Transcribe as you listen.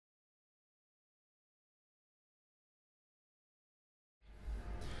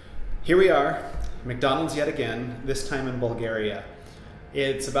Here we are, McDonald's yet again, this time in Bulgaria.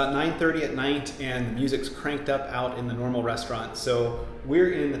 It's about 9:30 at night and the music's cranked up out in the normal restaurant. So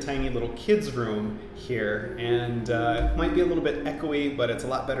we're in the tiny little kids room here, and it might be a little bit echoey, but it's a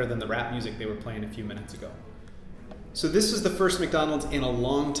lot better than the rap music they were playing a few minutes ago. So this was the first McDonald's in a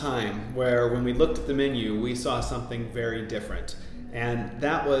long time where when we looked at the menu, we saw something very different. And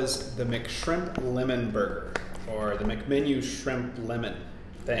that was the McShrimp Lemon Burger, or the McMenu Shrimp Lemon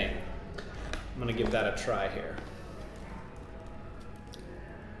thing. I'm gonna give that a try here.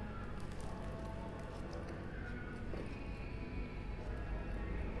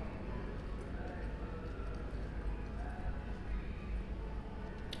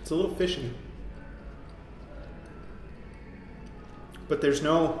 It's a little fishy, but it's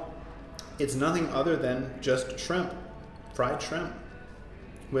nothing other than just shrimp, fried shrimp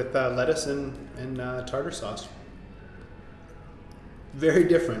with lettuce and tartar sauce. Very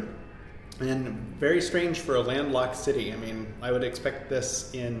different and very strange for a landlocked city. I mean, I would expect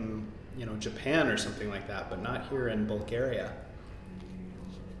this in, Japan or something like that, but not here in Bulgaria.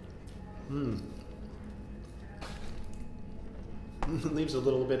 It leaves a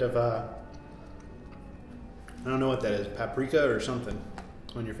little bit of I don't know what that is, paprika or something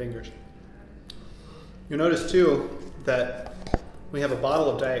on your fingers. You'll notice too that we have a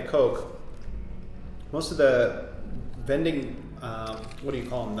bottle of Diet Coke. Most of the vending, what do you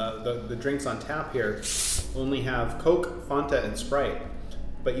call them, the drinks on tap here only have Coke, Fanta, and Sprite.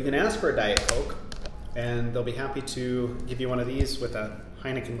 But you can ask for a Diet Coke and they'll be happy to give you one of these with a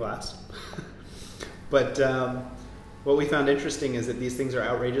Heineken glass. But what we found interesting is that these things are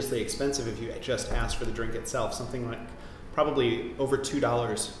outrageously expensive if you just ask for the drink itself, something like probably over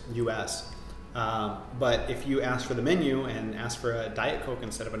 $2 US. But if you ask for the menu and ask for a Diet Coke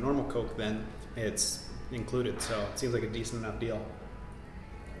instead of a normal Coke, then it's included. So it seems like a decent enough deal.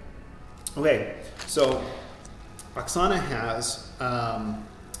 Okay, so Oksana has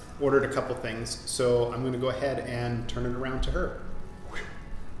ordered a couple things, so I'm going to go ahead and turn it around to her.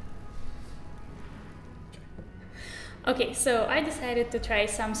 Okay, so I decided to try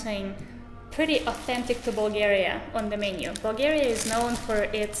something pretty authentic to Bulgaria on the menu. Bulgaria is known for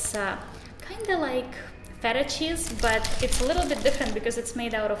its kind of like feta cheese, but it's a little bit different because it's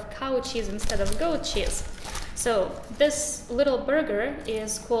made out of cow cheese instead of goat cheese. So this little burger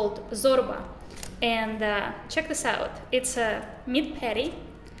is called zorba, and check this out. It's a meat patty,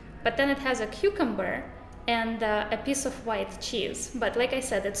 but then it has a cucumber and a piece of white cheese. But like I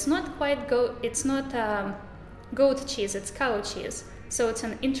said, it's not quite goat cheese, it's cow cheese. So it's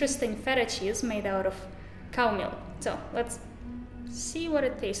an interesting feta cheese made out of cow milk. So let's see what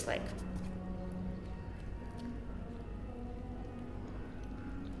it tastes like.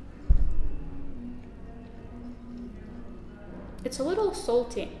 It's a little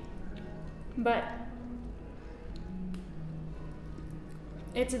salty, but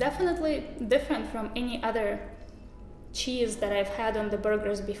it's definitely different from any other cheese that I've had on the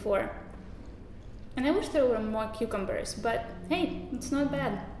burgers before. And I wish there were more cucumbers, but hey, it's not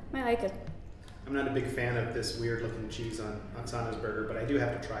bad. I like it. I'm not a big fan of this weird looking cheese on Oksana's burger, but I do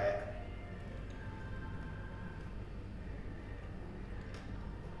have to try it.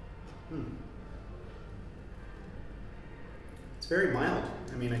 It's very mild.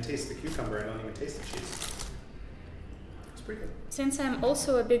 I mean, I taste the cucumber, I don't even taste the cheese. It's pretty good. Since I'm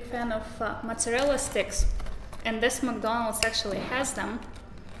also a big fan of mozzarella sticks, and this McDonald's actually has them,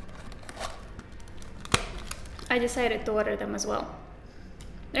 I decided to order them as well.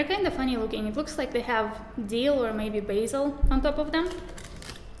 They're kind of funny looking. It looks like they have dill or maybe basil on top of them.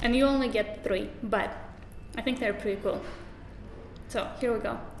 And you only get 3, but I think they're pretty cool. So here we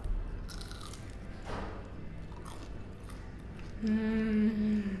go.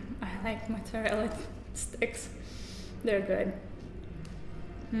 I like mozzarella sticks. They're good.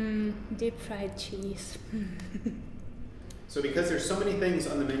 Deep fried cheese. So because there's so many things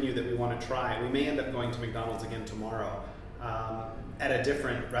on the menu that we want to try, we may end up going to McDonald's again tomorrow at a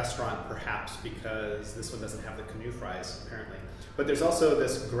different restaurant perhaps, because this one doesn't have the canoe fries apparently. But there's also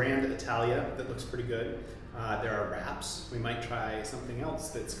this Grand Italia that looks pretty good. There are wraps. We might try something else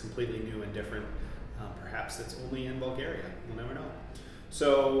that's completely new and different. Perhaps it's only in Bulgaria. We'll never know.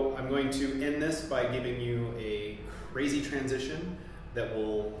 So I'm going to end this by giving you a crazy transition that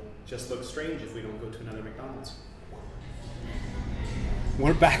will just look strange if we don't go to another McDonald's.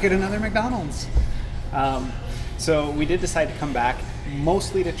 We're back at another McDonald's. So we did decide to come back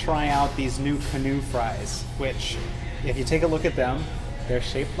mostly to try out these new canoe fries, which if you take a look at them, they're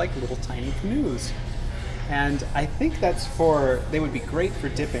shaped like little tiny canoes. And I think they would be great for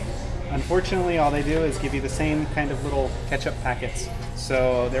dipping. Unfortunately, all they do is give you the same kind of little ketchup packets,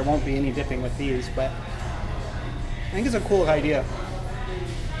 so there won't be any dipping with these, but I think it's a cool idea.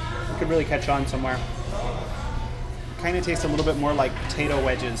 It could really catch on somewhere. It kind of tastes a little bit more like potato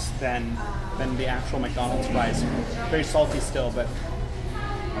wedges than the actual McDonald's fries. Very salty still, but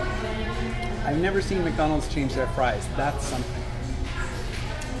I've never seen McDonald's change their fries. That's something.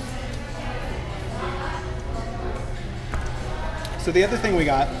 So the other thing we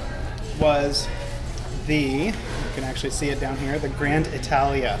got was you can actually see it down here, the Grand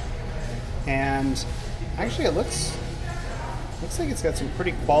Italia. And actually it looks like it's got some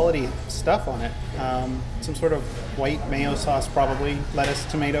pretty quality stuff on it. Some sort of white mayo sauce probably, lettuce,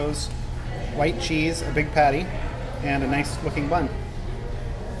 tomatoes, white cheese, a big patty, and a nice looking bun.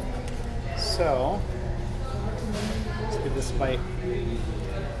 So, let's give this a bite.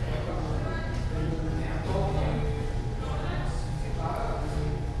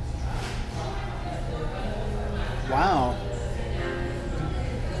 Wow.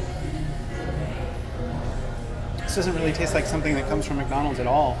 This doesn't really taste like something that comes from McDonald's at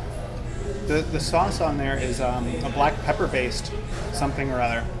all. The sauce on there is a black pepper based something or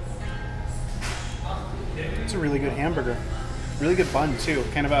other. It's a really good hamburger. Really good bun too.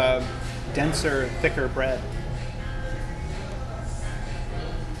 Kind of a denser, thicker bread.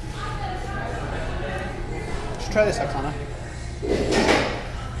 Let's try this, Oksana.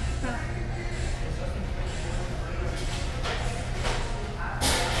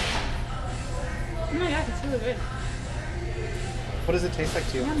 Oh my gosh, it's really good. What does it taste like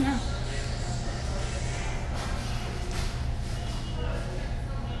to you? Yum, yum.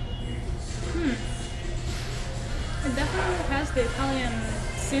 It definitely has the Italian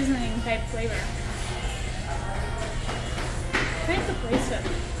seasoning type flavor. Trying to place it.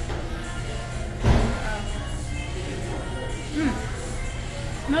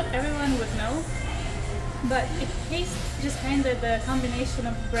 Not everyone would know, but it tastes just kind of the combination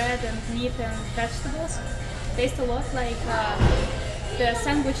of bread and meat and vegetables. Tastes a lot like the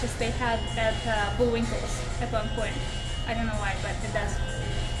sandwiches they had at Bullwinkle's at one point. I don't know why, but it does.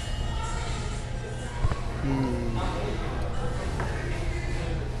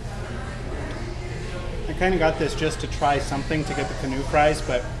 I kind of got this just to try something to get the canoe fries,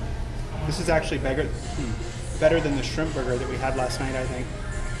 but this is actually better than the shrimp burger that we had last night, I think.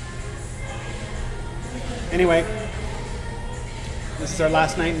 Anyway, this is our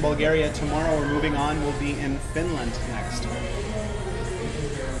last night in Bulgaria. Tomorrow we're moving on. We'll be in Finland next.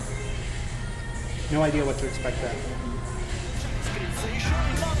 No idea what to expect there.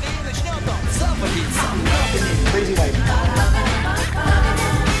 Crazy life.